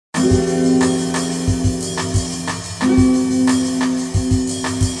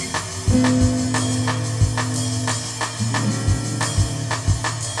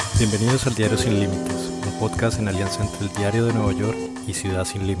Bienvenidos al Diario Sin Límites, un podcast en alianza entre el Diario de Nueva York y Ciudad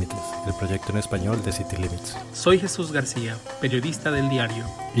Sin Límites, el proyecto en español de City Limits. Soy Jesús García, periodista del diario.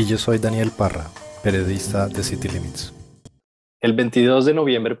 Y yo soy Daniel Parra, periodista de City Limits. El 22 de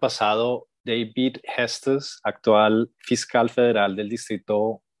noviembre pasado, David Estes, actual fiscal federal del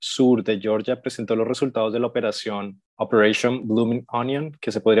Distrito Sur de Georgia, presentó los resultados de la operación Operation Blooming Onion,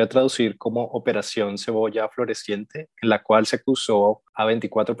 que se podría traducir como Operación Cebolla Floreciente, en la cual se acusó a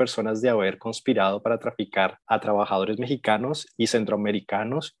 24 personas de haber conspirado para traficar a trabajadores mexicanos y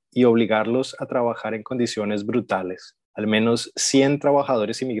centroamericanos y obligarlos a trabajar en condiciones brutales. Al menos 100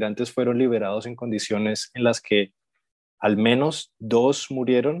 trabajadores inmigrantes fueron liberados en condiciones en las que al menos 2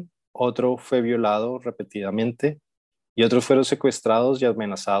 murieron, otro fue violado repetidamente y otros fueron secuestrados y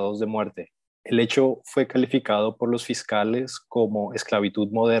amenazados de muerte. El hecho fue calificado por los fiscales como esclavitud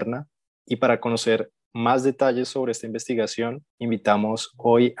moderna y para conocer más detalles sobre esta investigación, invitamos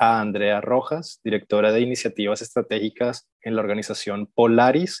hoy a Andrea Rojas, directora de Iniciativas Estratégicas en la organización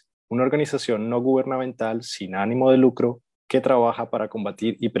Polaris, una organización no gubernamental sin ánimo de lucro que trabaja para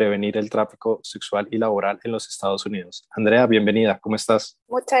combatir y prevenir el tráfico sexual y laboral en los Estados Unidos. Andrea, bienvenida, ¿cómo estás?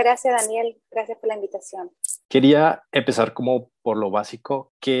 Muchas gracias, Daniel. Gracias por la invitación. Quería empezar como por lo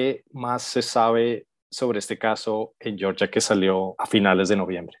básico. ¿Qué más se sabe sobre este caso en Georgia que salió a finales de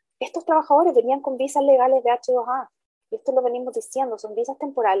noviembre? Estos trabajadores venían con visas legales de H2A. Y esto lo venimos diciendo, son visas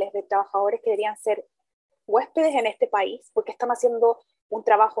temporales de trabajadores que deberían ser huéspedes en este país porque están haciendo un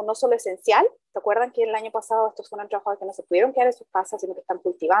trabajo no solo esencial. ¿Se acuerdan que el año pasado estos fueron trabajadores que no se pudieron quedar en sus casas, sino que están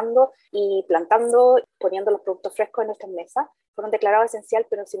cultivando y plantando, poniendo los productos frescos en nuestras mesas? Fueron declarados esencial,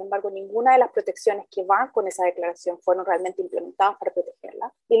 pero sin embargo ninguna de las protecciones que van con esa declaración fueron realmente implementadas para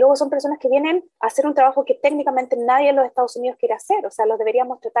protegerla. Y luego son personas que vienen a hacer un trabajo que técnicamente nadie en los Estados Unidos quiere hacer, o sea, los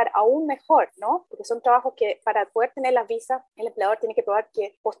deberíamos tratar aún mejor, ¿no? Porque son trabajos que para poder tener las visas, el empleador tiene que probar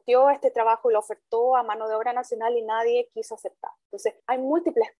que posteó este trabajo y lo ofertó a mano de obra nacional y nadie quiso aceptar. Entonces, hay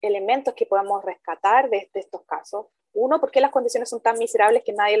múltiples elementos que podemos rescatar de estos casos. Uno, ¿por qué las condiciones son tan miserables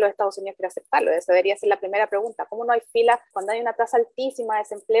que nadie en los Estados Unidos quiere aceptarlo? Esa debería ser la primera pregunta. ¿Cómo no hay fila cuando hay una tasa altísima de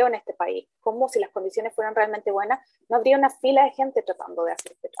desempleo en este país? ¿Cómo, si las condiciones fueran realmente buenas, no habría una fila de gente tratando de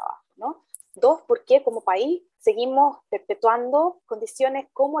hacer este trabajo, ¿no? Dos, ¿por qué como país seguimos perpetuando condiciones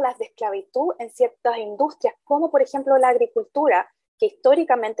como las de esclavitud en ciertas industrias, como por ejemplo la agricultura, que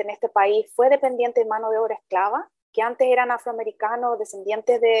históricamente en este país fue dependiente de mano de obra esclava, que antes eran afroamericanos,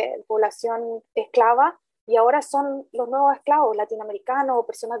 descendientes de población esclava, y ahora son los nuevos esclavos latinoamericanos o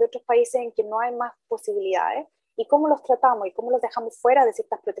personas de otros países en que no hay más posibilidades? ¿Y cómo los tratamos y cómo los dejamos fuera de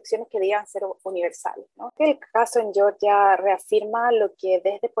ciertas protecciones que debían ser universales, ¿no? El caso en Georgia reafirma lo que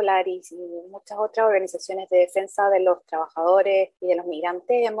desde Polaris y muchas otras organizaciones de defensa de los trabajadores y de los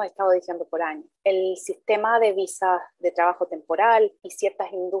migrantes hemos estado diciendo por años. El sistema de visas de trabajo temporal y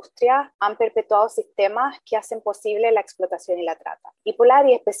ciertas industrias han perpetuado sistemas que hacen posible la explotación y la trata. Y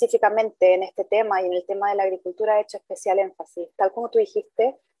Polaris específicamente en este tema y en el tema de la agricultura ha hecho especial énfasis. Tal como tú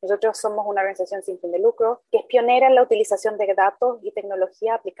dijiste, nosotros somos una organización sin fin de lucro que es pionera en la utilización de datos y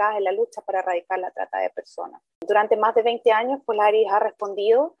tecnología aplicadas en la lucha para erradicar la trata de personas. Durante más de 20 años, Polaris ha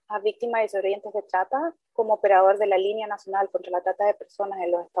respondido a víctimas y sobrevivientes de trata como operador de la Línea Nacional contra la Trata de Personas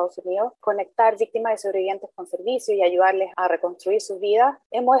en los Estados Unidos, conectar víctimas y sobrevivientes con servicios y ayudarles a reconstruir sus vidas.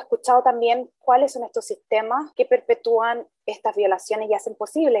 Hemos escuchado también cuáles son estos sistemas que perpetúan estas violaciones y hacen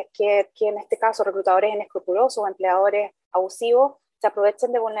posibles que en este caso reclutadores inescrupulosos o empleadores abusivos se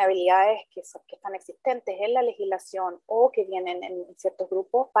aprovechen de vulnerabilidades que están existentes en la legislación o que vienen en ciertos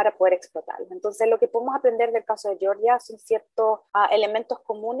grupos para poder explotarlos. Entonces, lo que podemos aprender del caso de Georgia son ciertos elementos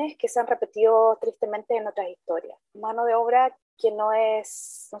comunes que se han repetido tristemente en otras historias. Mano de obra que no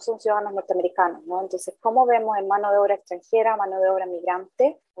son ciudadanos norteamericanos, ¿no? Entonces, ¿cómo vemos en mano de obra extranjera, mano de obra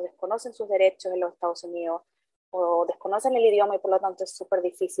migrante, o desconocen sus derechos en los Estados Unidos, o desconocen el idioma y por lo tanto es súper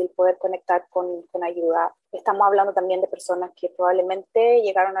difícil poder conectar con ayuda? Estamos hablando también de personas que probablemente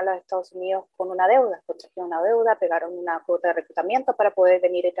llegaron a los Estados Unidos con una deuda, contrajeron una deuda, pegaron una cuota de reclutamiento para poder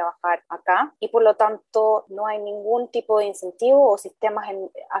venir y trabajar acá y por lo tanto no hay ningún tipo de incentivo o sistemas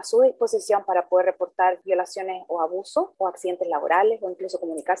a su disposición para poder reportar violaciones o abusos o accidentes laborales o incluso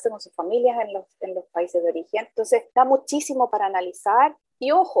comunicarse con sus familias en los países de origen. Entonces da muchísimo para analizar.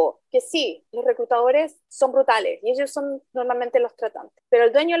 Y ojo, que sí, los reclutadores son brutales y ellos son normalmente los tratantes, pero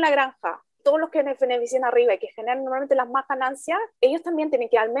el dueño de la granja, todos los que benefician arriba y que generan normalmente las más ganancias, ellos también tienen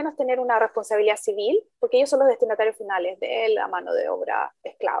que al menos tener una responsabilidad civil, porque ellos son los destinatarios finales de la mano de obra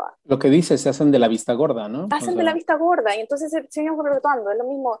esclava. Lo que dice, se hacen de la vista gorda, ¿no? Hacen de la vista gorda y entonces seguimos reclutando. Es lo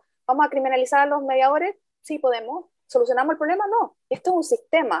mismo, ¿vamos a criminalizar a los mediadores? Sí, podemos. ¿Solucionamos el problema? No. Esto es un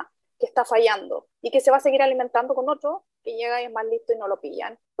sistema que está fallando y que se va a seguir alimentando con otros que llega y es más listo y no lo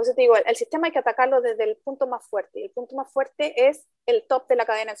pillan. Por eso te digo, el sistema hay que atacarlo desde el punto más fuerte, y el punto más fuerte es el top de la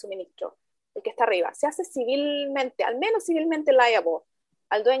cadena de suministro, el que está arriba. Se hace civilmente, al menos civilmente liable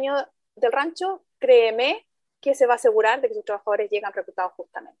al dueño del rancho, créeme que se va a asegurar de que sus trabajadores llegan reclutados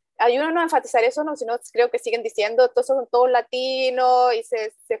justamente. Ayúdanos a enfatizar eso, ¿no? Si no, creo que siguen diciendo, todos son todos latinos y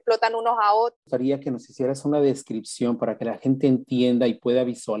se explotan unos a otros. Me gustaría que nos hicieras una descripción para que la gente entienda y pueda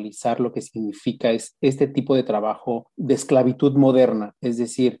visualizar lo que significa este tipo de trabajo de esclavitud moderna. Es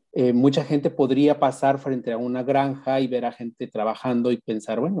decir, mucha gente podría pasar frente a una granja y ver a gente trabajando y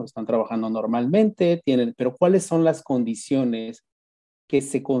pensar, bueno, están trabajando normalmente, pero ¿cuáles son las condiciones que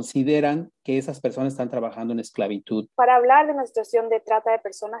se consideran que esas personas están trabajando en esclavitud? Para hablar de una situación de trata de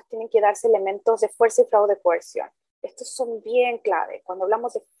personas tienen que darse elementos de fuerza y fraude coerción. Estos son bien clave. Cuando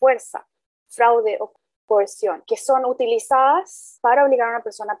hablamos de fuerza, fraude o coerción, que son utilizadas para obligar a una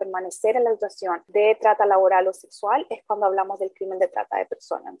persona a permanecer en la situación de trata laboral o sexual, es cuando hablamos del crimen de trata de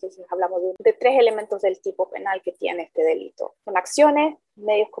personas. Entonces hablamos de tres elementos del tipo penal que tiene este delito. Son acciones,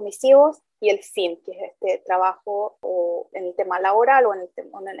 medios comisivos y el fin, que es este trabajo o en el tema laboral o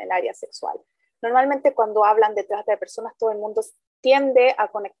en el área sexual. Normalmente cuando hablan de trata de personas, todo el mundo tiende a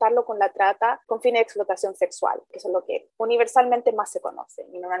conectarlo con la trata con fines de explotación sexual, que eso es lo que universalmente más se conoce.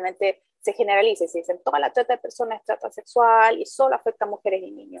 Y normalmente se generaliza y se dice, toda la trata de personas es trata sexual y solo afecta a mujeres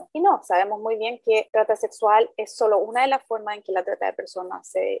y niños. Y no, sabemos muy bien que trata sexual es solo una de las formas en que la trata de personas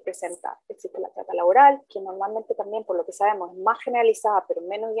se presenta. Existe la trata laboral, que normalmente también, por lo que sabemos, es más generalizada pero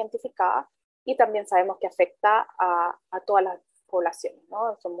menos identificada, y también sabemos que afecta a todas las poblaciones,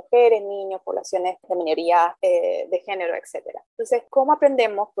 ¿no? Son mujeres, niños, poblaciones de minoría de género, etcétera. Entonces, ¿cómo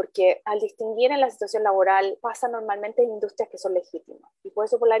aprendemos? Porque al distinguir en la situación laboral pasa normalmente en industrias que son legítimas. Y por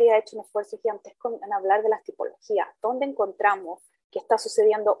eso Polaris ha hecho un esfuerzo gigantesco en hablar de las tipologías. ¿Dónde encontramos que está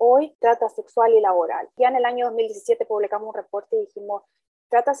sucediendo hoy trata sexual y laboral? Ya en el año 2017 publicamos un reporte y dijimos,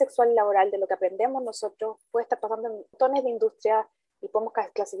 trata sexual y laboral, de lo que aprendemos nosotros, puede estar pasando en montones de industrias y podemos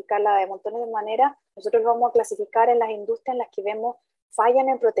clasificarla de montones de maneras. Nosotros lo vamos a clasificar en las industrias en las que vemos fallan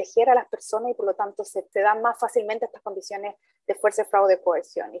en proteger a las personas y por lo tanto se dan más fácilmente estas condiciones de fuerza, fraude,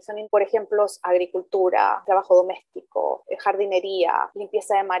 coerción. Y son, por ejemplo, agricultura, trabajo doméstico, jardinería,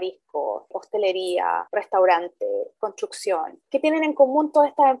 limpieza de mariscos, hostelería, restaurante, construcción. ¿Qué tienen en común todas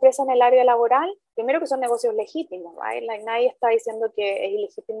estas empresas en el área laboral? Primero que son negocios legítimos, ¿right? Nadie está diciendo que es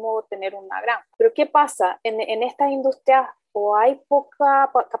ilegítimo tener una granja. Pero ¿qué pasa? En estas industrias o hay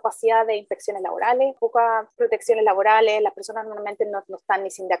poca capacidad de inspecciones laborales, pocas protecciones laborales, las personas normalmente no están ni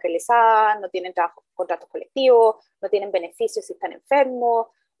sindicalizadas, no tienen contratos colectivos, no tienen beneficios si están enfermos,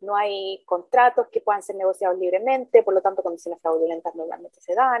 no hay contratos que puedan ser negociados libremente, por lo tanto condiciones fraudulentas normalmente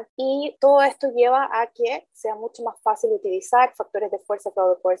se dan, y todo esto lleva a que sea mucho más fácil utilizar factores de fuerza,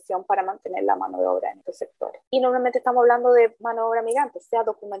 fraude y coerción para mantener la mano de obra en estos sectores. Y normalmente estamos hablando de mano de obra migrante, sea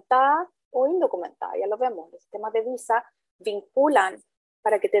documentada o indocumentada, ya lo vemos, los sistemas de visa vinculan,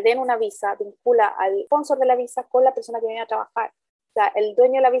 para que te den una visa, vincula al sponsor de la visa con la persona que viene a trabajar. O sea, el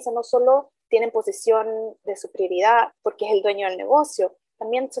dueño de la visa no solo tiene en posesión de su prioridad porque es el dueño del negocio,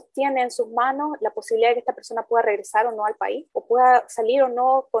 también sostiene en sus manos la posibilidad de que esta persona pueda regresar o no al país, o pueda salir o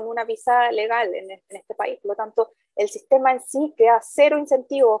no con una visa legal en este país. Por lo tanto, el sistema en sí crea cero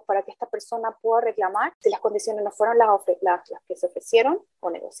incentivos para que esta persona pueda reclamar si las condiciones no fueron las que se ofrecieron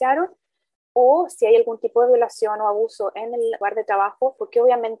o negociaron, o si hay algún tipo de violación o abuso en el lugar de trabajo, porque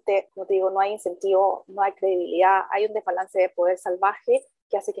obviamente, como te digo, no hay incentivo, no hay credibilidad, hay un desbalance de poder salvaje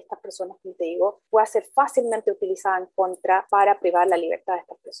que hace que estas personas, como te digo, puedan ser fácilmente utilizadas en contra para privar la libertad de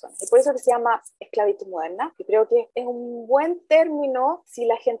estas personas. Y por eso que se llama esclavitud moderna, y creo que es un buen término si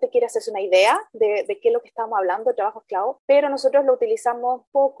la gente quiere hacerse una idea de qué es lo que estamos hablando, de trabajo esclavo, pero nosotros lo utilizamos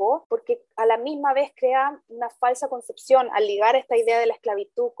poco porque a la misma vez crea una falsa concepción al ligar esta idea de la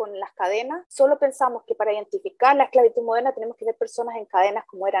esclavitud con las cadenas. Solo pensamos que para identificar la esclavitud moderna tenemos que ver personas en cadenas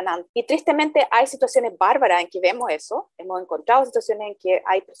como eran antes. Y tristemente hay situaciones bárbaras en que vemos eso. Hemos encontrado situaciones en que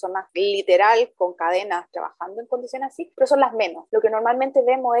hay personas literal con cadenas trabajando en condiciones así, pero son las menos. Lo que normalmente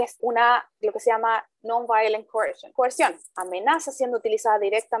vemos es lo que se llama non-violent coercion. Coerción, amenaza siendo utilizada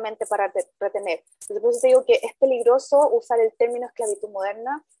directamente para retener. Entonces, por eso te digo que es peligroso usar el término esclavitud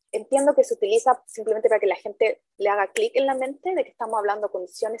moderna. Entiendo que se utiliza simplemente para que la gente le haga clic en la mente de que estamos hablando de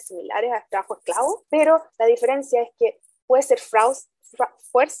condiciones similares a trabajo esclavo, pero la diferencia es que puede ser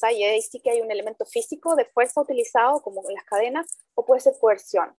fuerza, y ahí sí que hay un elemento físico de fuerza utilizado como en las cadenas, o puede ser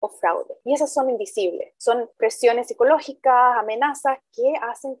coerción o fraude, y esas son invisibles, son presiones psicológicas, amenazas que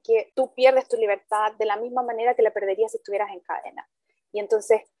hacen que tú pierdes tu libertad de la misma manera que la perderías si estuvieras en cadena. Y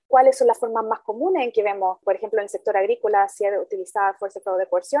entonces cuáles son las formas más comunes en que vemos, por ejemplo, en el sector agrícola, si es utilizada fuerza, fraude,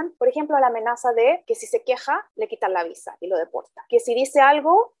 coerción. Por ejemplo, la amenaza de que si se queja, le quitan la visa y lo deportan. Que si dice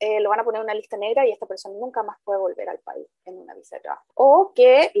algo, lo van a poner en una lista negra y esta persona nunca más puede volver al país en una visa de trabajo. O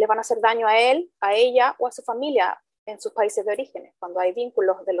que le van a hacer daño a él, a ella o a su familia en sus países de origen, cuando hay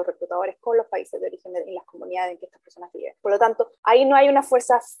vínculos de los reclutadores con los países de origen y las comunidades en que estas personas viven. Por lo tanto, ahí no hay una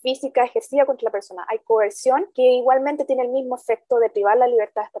fuerza física ejercida contra la persona, hay coerción que igualmente tiene el mismo efecto de privar la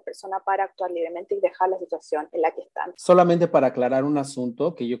libertad de esta persona para actuar libremente y dejar la situación en la que están. Solamente para aclarar un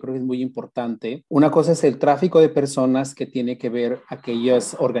asunto que yo creo que es muy importante, una cosa es el tráfico de personas que tiene que ver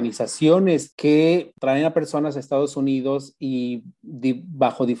aquellas organizaciones que traen a personas a Estados Unidos y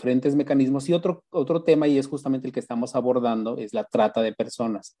bajo diferentes mecanismos, y otro tema, y es justamente el que estamos abordando, es la trata de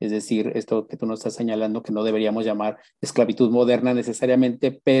personas, es decir, esto que tú nos estás señalando que no deberíamos llamar esclavitud moderna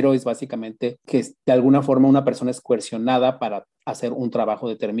necesariamente, pero es básicamente que de alguna forma una persona es coercionada para hacer un trabajo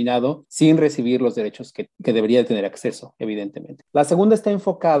determinado sin recibir los derechos que debería tener acceso, evidentemente. La segunda está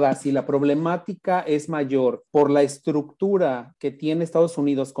enfocada si la problemática es mayor por la estructura que tiene Estados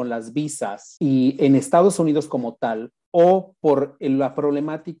Unidos con las visas y en Estados Unidos como tal, o por la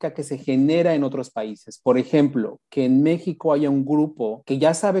problemática que se genera en otros países. Por ejemplo, que en México haya un grupo que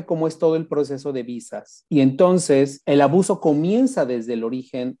ya sabe cómo es todo el proceso de visas y entonces el abuso comienza desde el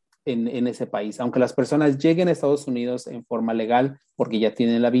origen en ese país, aunque las personas lleguen a Estados Unidos en forma legal porque ya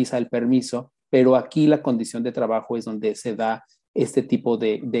tienen la visa, el permiso, pero aquí la condición de trabajo es donde se da este tipo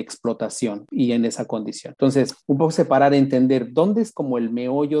de explotación y en esa condición. Entonces, un poco separar, entender dónde es como el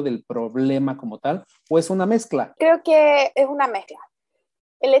meollo del problema como tal, o es una mezcla. Creo que es una mezcla.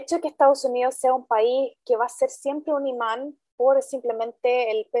 El hecho de que Estados Unidos sea un país que va a ser siempre un imán por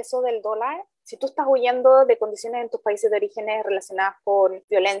simplemente el peso del dólar. Si tú estás huyendo de condiciones en tus países de origen relacionadas con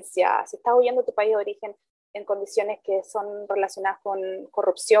violencia, si estás huyendo de tu país de origen en condiciones que son relacionadas con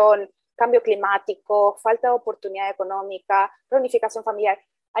corrupción, cambio climático, falta de oportunidad económica, reunificación familiar,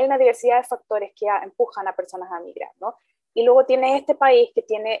 hay una diversidad de factores que empujan a personas a migrar, ¿no? Y luego tiene este país que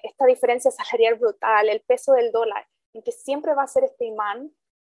tiene esta diferencia salarial brutal, el peso del dólar, en que siempre va a ser este imán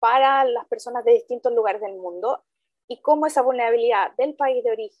para las personas de distintos lugares del mundo, y cómo esa vulnerabilidad del país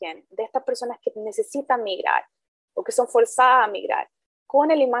de origen, de estas personas que necesitan migrar o que son forzadas a migrar, con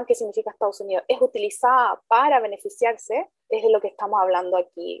el imán que significa Estados Unidos, es utilizada para beneficiarse, es de lo que estamos hablando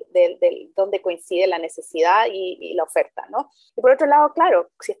aquí, de donde coincide la necesidad y la oferta, ¿no? Y por otro lado, claro,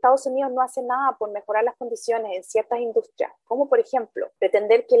 si Estados Unidos no hace nada por mejorar las condiciones en ciertas industrias, como por ejemplo,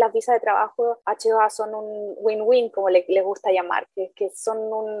 pretender que las visas de trabajo H2A son un win-win, como les gusta llamar, que son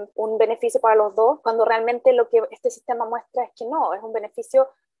un beneficio para los dos, cuando realmente lo que este sistema muestra es que no, es un beneficio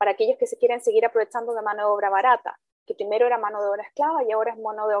para aquellos que se quieren seguir aprovechando de mano de obra barata, que primero era mano de obra esclava y ahora es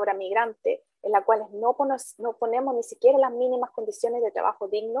mano de obra migrante, en la cual no ponemos ni siquiera las mínimas condiciones de trabajo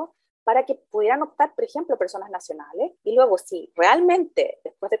digno para que pudieran optar, por ejemplo, personas nacionales. Y luego, si realmente,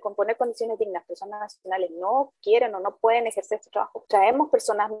 después de componer condiciones dignas, personas nacionales no quieren o no pueden ejercer su trabajo, traemos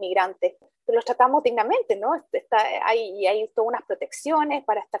personas migrantes, pero los tratamos dignamente, ¿no? Hay todas unas protecciones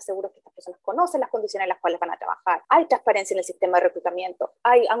para estar seguros que estas personas conocen las condiciones en las cuales van a trabajar. Hay transparencia en el sistema de reclutamiento.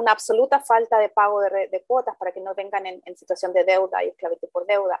 Hay una absoluta falta de pago de cuotas para que no vengan en situación de deuda y esclavitud por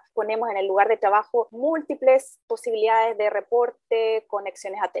deuda. Ponemos en el lugar de trabajo múltiples posibilidades de reporte,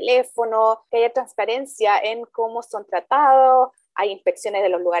 conexiones a teléfono, que haya transparencia en cómo son tratados, hay inspecciones de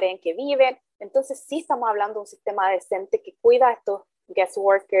los lugares en que viven. Entonces sí estamos hablando de un sistema decente que cuida a estos guest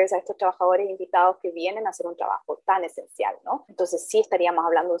workers, a estos trabajadores invitados que vienen a hacer un trabajo tan esencial, ¿no? Entonces sí estaríamos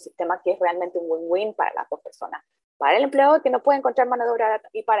hablando de un sistema que es realmente un win-win para las dos personas. Para el empleador que no puede encontrar mano de obra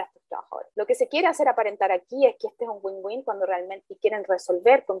y para estos trabajadores. Lo que se quiere hacer aparentar aquí es que este es un win-win cuando realmente quieren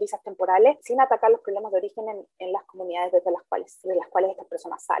resolver con visas temporales sin atacar los problemas de origen en las comunidades de las cuales estas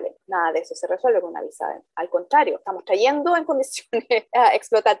personas salen. Nada de eso se resuelve con una visa. Al contrario, estamos trayendo en condiciones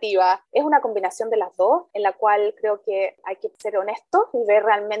explotativas. Es una combinación de las dos en la cual creo que hay que ser honestos y ver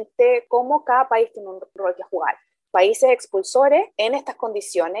realmente cómo cada país tiene un rol que jugar. Países expulsores en estas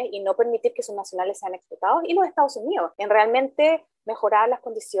condiciones y no permitir que sus nacionales sean explotados, y los Estados Unidos en realmente mejorar las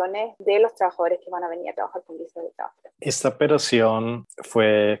condiciones de los trabajadores que van a venir a trabajar con visas de trabajo. Esta operación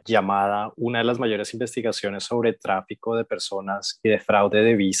fue llamada una de las mayores investigaciones sobre tráfico de personas y de fraude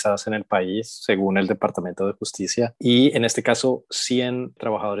de visas en el país, según el Departamento de Justicia. Y en este caso, 100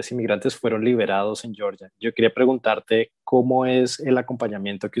 trabajadores inmigrantes fueron liberados en Georgia. Yo quería preguntarte cómo es el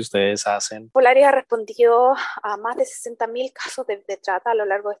acompañamiento que ustedes hacen. Polaris ha respondido a más de 60.000 casos de trata a lo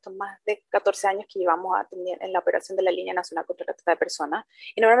largo de estos más de 14 años que llevamos en la operación de la Línea Nacional contra la Trata de Personas.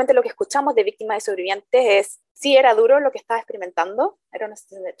 Y normalmente lo que escuchamos de víctimas y sobrevivientes es: sí, era duro lo que estaba experimentando, era una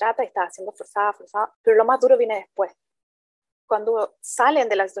situación de trata y estaba siendo forzada, pero lo más duro viene después. cuando salen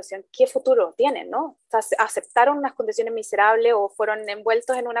de la situación, ¿qué futuro tienen, no? O sea, aceptaron unas condiciones miserables o fueron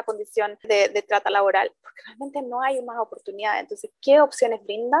envueltos en una condición de trata laboral, porque realmente no hay más oportunidades. Entonces, ¿qué opciones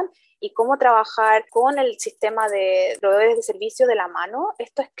brindan y cómo trabajar con el sistema de proveedores de servicios de la mano?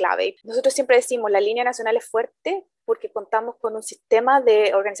 Esto es clave. Nosotros siempre decimos, la línea nacional es fuerte porque contamos con un sistema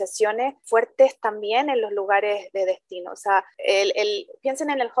de organizaciones fuertes también en los lugares de destino. O sea, piensen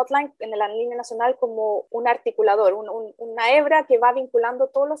en el hotline, en la línea nacional, como un articulador, una hebra que va vinculando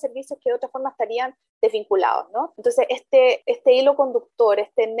todos los servicios que de otra forma estarían desvinculados, ¿no? Entonces, este hilo conductor,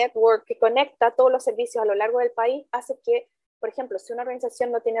 este network que conecta todos los servicios a lo largo del país, hace que, por ejemplo, si una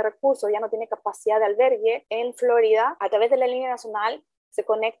organización no tiene recursos, ya no tiene capacidad de albergue en Florida, a través de la línea nacional se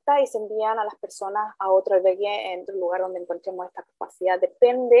conecta y se envían a las personas a otro albergue en otro lugar donde encontremos esta capacidad.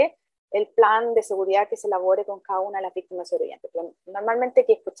 Depende el plan de seguridad que se elabore con cada una de las víctimas sobrevivientes. Pero normalmente,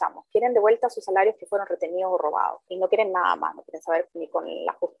 ¿qué escuchamos? Quieren de vuelta sus salarios que fueron retenidos o robados y no quieren nada más, no quieren saber ni con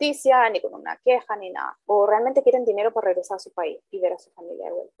la justicia, ni con una queja, ni nada. O realmente quieren dinero para regresar a su país y ver a su familia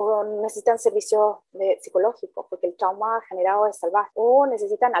de vuelta. O necesitan servicios psicológicos porque el trauma generado es salvaje. O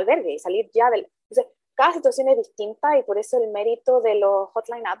necesitan albergue y salir ya del... Entonces, cada situación es distinta y por eso el mérito de los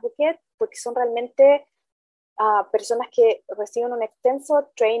Hotline Advocates, porque son realmente personas que reciben un extenso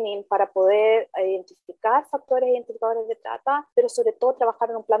training para poder identificar factores identificadores de trata, pero sobre todo trabajar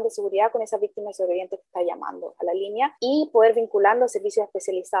en un plan de seguridad con esa víctima sobreviviente que está llamando a la línea y poder vincular los servicios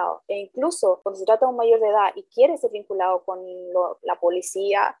especializados. E incluso cuando se trata de un mayor de edad y quiere ser vinculado con la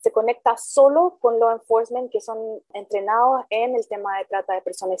policía, se conecta solo con law enforcement que son entrenados en el tema de trata de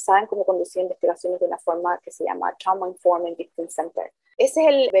personas, saben cómo conducir investigaciones de una forma que se llama Trauma Informed Victim Center. Ese es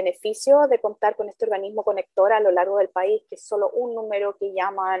el beneficio de contar con este organismo conector a lo largo del país, que es solo un número que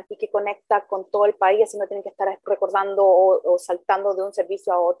llaman y que conecta con todo el país, así no tienen que estar recordando o saltando de un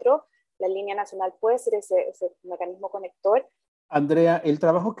servicio a otro. La línea nacional puede ser ese mecanismo conector. Andrea, el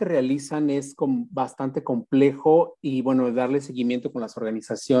trabajo que realizan es bastante complejo y, bueno, darle seguimiento con las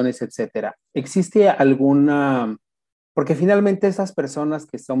organizaciones, etcétera. ¿Existe alguna...? Porque finalmente esas personas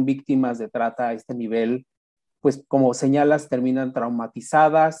que son víctimas de trata a este nivel, pues como señalas, terminan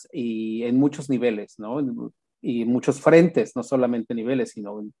traumatizadas y en muchos niveles, ¿no? Y muchos frentes, no solamente niveles,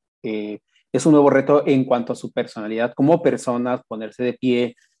 sino es un nuevo reto en cuanto a su personalidad como personas, ponerse de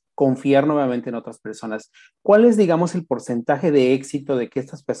pie, confiar nuevamente en otras personas. ¿Cuál es, digamos, el porcentaje de éxito de que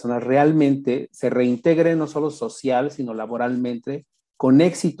estas personas realmente se reintegren no solo social, sino laboralmente, con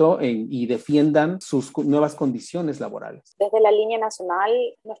éxito y defiendan sus nuevas condiciones laborales? Desde la línea nacional,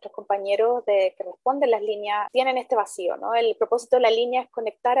 nuestros compañeros que responden las líneas tienen este vacío, ¿no? El propósito de la línea es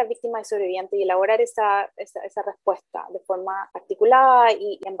conectar a víctimas y sobrevivientes y elaborar esa respuesta de forma articulada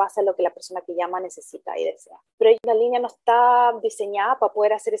y en base a lo que la persona que llama necesita y desea. Pero la línea no está diseñada para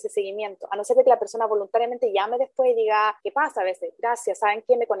poder hacer ese seguimiento, a no ser que la persona voluntariamente llame después y diga, ¿qué pasa? A veces, gracias, ¿saben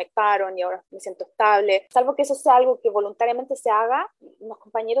qué? Me conectaron y ahora me siento estable. Salvo que eso sea algo que voluntariamente se haga, los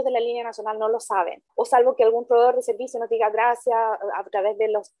compañeros de la línea nacional no lo saben, o salvo que algún proveedor de servicio nos diga gracias a través de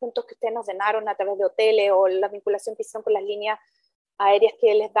los puntos que ustedes nos donaron a través de hoteles o la vinculación que hicieron con las líneas aéreas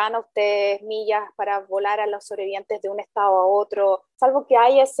que les dan a ustedes millas para volar a los sobrevivientes de un estado a otro. Salvo que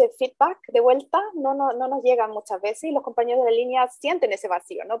haya ese feedback de vuelta, no nos llegan muchas veces y los compañeros de la línea sienten ese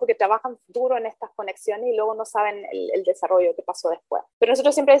vacío, ¿no? Porque trabajan duro en estas conexiones y luego no saben el desarrollo que pasó después. Pero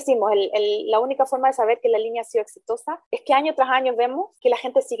nosotros siempre decimos, la única forma de saber que la línea ha sido exitosa es que año tras año vemos que la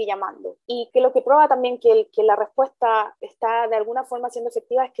gente sigue llamando y que lo que prueba también que la respuesta está de alguna forma siendo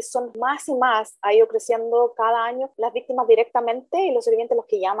efectiva es que son más y más, ha ido creciendo cada año las víctimas directamente y los sobrevivientes los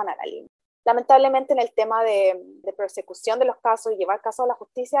que llaman a la línea. Lamentablemente en el tema de persecución de los casos y llevar casos a la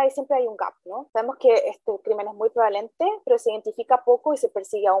justicia, ahí siempre hay un gap, ¿no? Sabemos que este crimen es muy prevalente, pero se identifica poco y se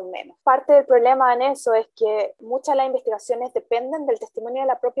persigue aún menos. Parte del problema en eso es que muchas de las investigaciones dependen del testimonio de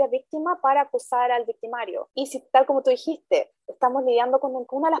la propia víctima para acusar al victimario. Y si, tal como tú dijiste, estamos lidiando con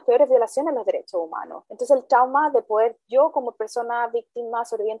una de las peores violaciones de los derechos humanos. Entonces el trauma de poder yo como persona víctima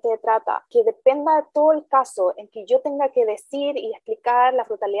sobreviviente de trata, que dependa de todo el caso en que yo tenga que decir y explicar las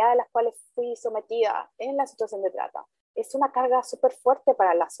brutalidades a las cuales fui sometida en la situación de trata, es una carga súper fuerte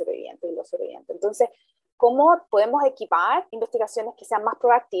para las sobrevivientes y los sobrevivientes. Entonces, ¿cómo podemos equipar investigaciones que sean más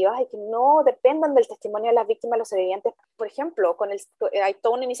proactivas y que no dependan del testimonio de las víctimas y los sobrevivientes? Por ejemplo, hay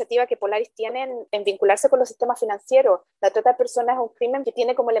toda una iniciativa que Polaris tiene en vincularse con los sistemas financieros. La trata de personas es un crimen que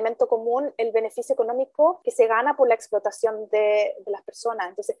tiene como elemento común el beneficio económico que se gana por la explotación de las personas.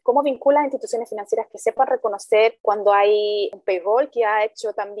 Entonces, ¿cómo vinculan instituciones financieras que sepan reconocer cuando hay un payroll que ha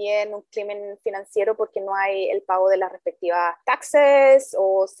hecho también un crimen financiero porque no hay el pago de las respectivas taxes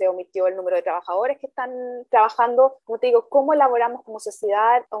o se omitió el número de trabajadores que están trabajando, como te digo, cómo elaboramos como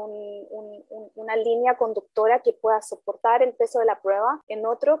sociedad una línea conductora que pueda soportar el peso de la prueba en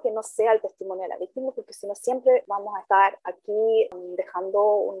otro que no sea el testimonio de la víctima, porque si no siempre vamos a estar aquí dejando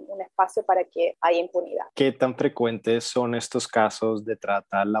un espacio para que haya impunidad. ¿Qué tan frecuentes son estos casos de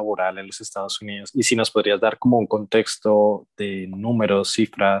trata laboral en los Estados Unidos? Y si nos podrías dar como un contexto de números,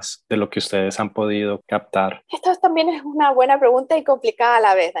 cifras, de lo que ustedes han podido captar. Esto también es una buena pregunta y complicada a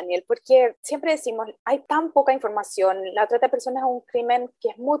la vez, Daniel, porque siempre decimos, hay tan poca información, la trata de personas es un crimen que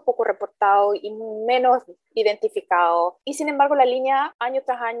es muy poco reportado y menos identificado, y sin embargo la línea año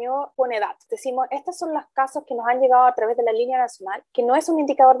tras año pone datos. Decimos, estos son los casos que nos han llegado a través de la línea nacional, que no es un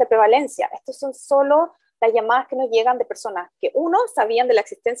indicador de prevalencia, estos son solo las llamadas que nos llegan de personas que, uno, sabían de la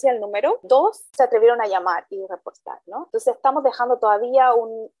existencia del número, dos, se atrevieron a llamar y reportar, ¿no? Entonces estamos dejando todavía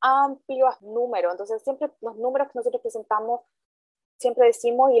un amplio número, entonces siempre los números que nosotros presentamos, siempre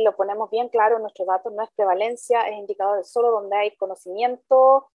decimos y lo ponemos bien claro en nuestros datos, no es prevalencia, es indicador de solo donde hay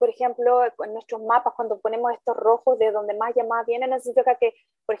conocimiento. Por ejemplo, en nuestros mapas, cuando ponemos estos rojos de donde más llamadas vienen, no significa que,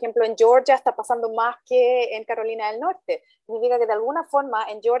 por ejemplo, en Georgia está pasando más que en Carolina del Norte. Significa que de alguna forma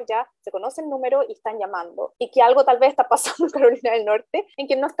en Georgia se conoce el número y están llamando. Y que algo tal vez está pasando en Carolina del Norte, en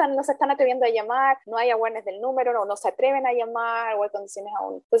que no se están atreviendo a llamar, no hay awareness del número, no se atreven a llamar, o hay condiciones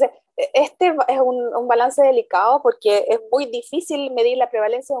aún. Entonces, este es un balance delicado porque es muy difícil medir la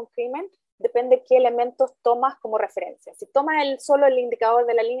prevalencia de un crimen, depende de qué elementos tomas como referencia. Si tomas solo el indicador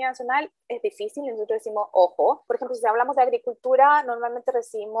de la línea nacional, es difícil, y nosotros decimos, ojo. Por ejemplo, si hablamos de agricultura, normalmente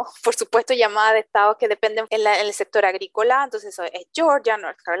recibimos, por supuesto, llamadas de estados que dependen en el sector agrícola, entonces eso es Georgia,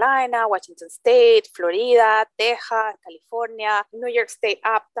 North Carolina, Washington State, Florida, Texas, California, New York State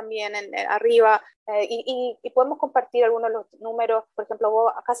Up también arriba, y podemos compartir algunos de los números. Por ejemplo,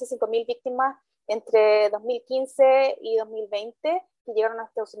 hubo casi 5.000 víctimas entre 2015 y 2020 que llegaron a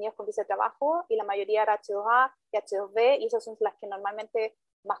Estados Unidos con visa de trabajo, y la mayoría era H2A y H2B, y esas son las que normalmente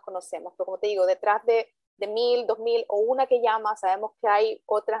más conocemos. Pero como te digo, detrás de 1.000, 2.000 o una que llama, sabemos que hay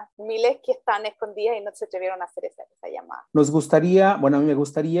otras miles que están escondidas y no se atrevieron a hacer esa llamada. Nos gustaría, bueno, a mí me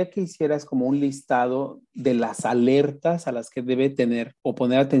gustaría que hicieras como un listado de las alertas a las que debe tener o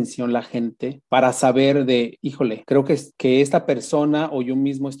poner atención la gente para saber de, híjole, creo que esta persona o yo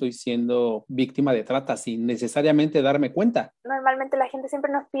mismo estoy siendo víctima de trata sin necesariamente darme cuenta. Normalmente la gente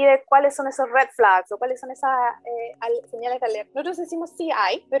siempre nos pide cuáles son esos red flags o cuáles son esas señales de alerta. Nosotros decimos sí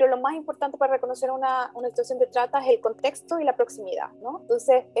hay, pero lo más importante para reconocer una situación de trata es el contexto y la proximidad, ¿no?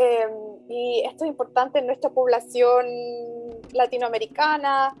 Entonces, y esto es importante en nuestra población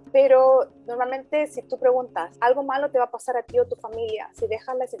latinoamericana, pero normalmente si tú preguntas, algo malo te va a pasar a ti o tu familia si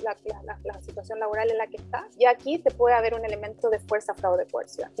dejas la situación laboral en la que estás, y aquí te puede haber un elemento de fuerza, fraude,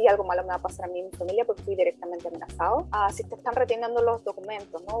 coerción. Si algo malo me va a pasar a mí y a mi familia porque fui directamente amenazado. Si te están reteniendo los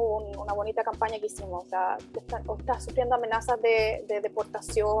documentos, ¿no? Una bonita campaña que hicimos, o estás sufriendo amenazas de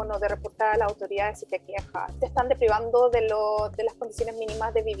deportación o de reportar a las autoridades si te quejas, te están deprivando de las condiciones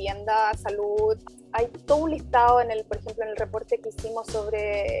mínimas de vivienda, salud. Hay todo un listado, por ejemplo, en el reporte que hicimos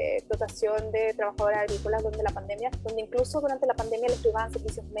sobre explotación de trabajadoras agrícolas donde incluso durante la pandemia les privaban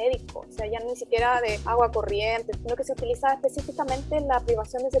servicios médicos, o sea, ya ni siquiera de agua corriente, sino que se utilizaba específicamente la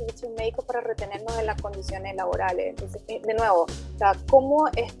privación de servicios médicos para retenernos en las condiciones laborales. Entonces, de nuevo, o sea, cómo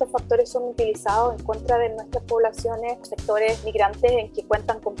estos factores son utilizados en contra de nuestras poblaciones, sectores migrantes en que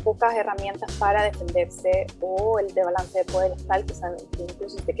cuentan con pocas herramientas para defenderse, o el desbalance de poder es tal que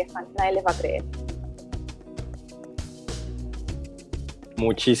incluso si te quejan, nadie les va a creer.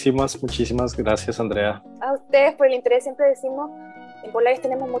 Muchísimas gracias, Andrea. A ustedes por el interés. Siempre decimos, en Polaris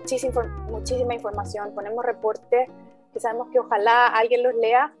tenemos muchísima información, ponemos reportes que sabemos que ojalá alguien los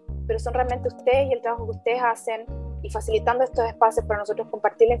lea, pero son realmente ustedes y el trabajo que ustedes hacen y facilitando estos espacios para nosotros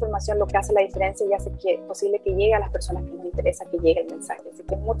compartir la información lo que hace la diferencia y hace que es posible que llegue a las personas que nos interesa que llegue el mensaje. Así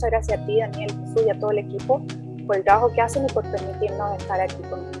que muchas gracias a ti, Daniel, Jesús, y a todo el equipo por el trabajo que hacen y por permitirnos estar aquí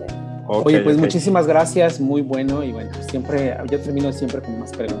con ustedes. Oye, pues muchísimas gracias, muy bueno, y bueno, yo termino siempre con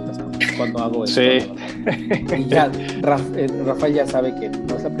más preguntas cuando hago esto. Sí. Y ya, Rafael ya sabe que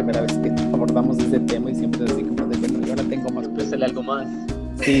no es la primera vez que abordamos este tema y siempre es así como de, bueno, yo ahora tengo más. Pues algo más.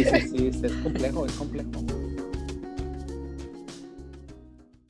 Sí, es complejo.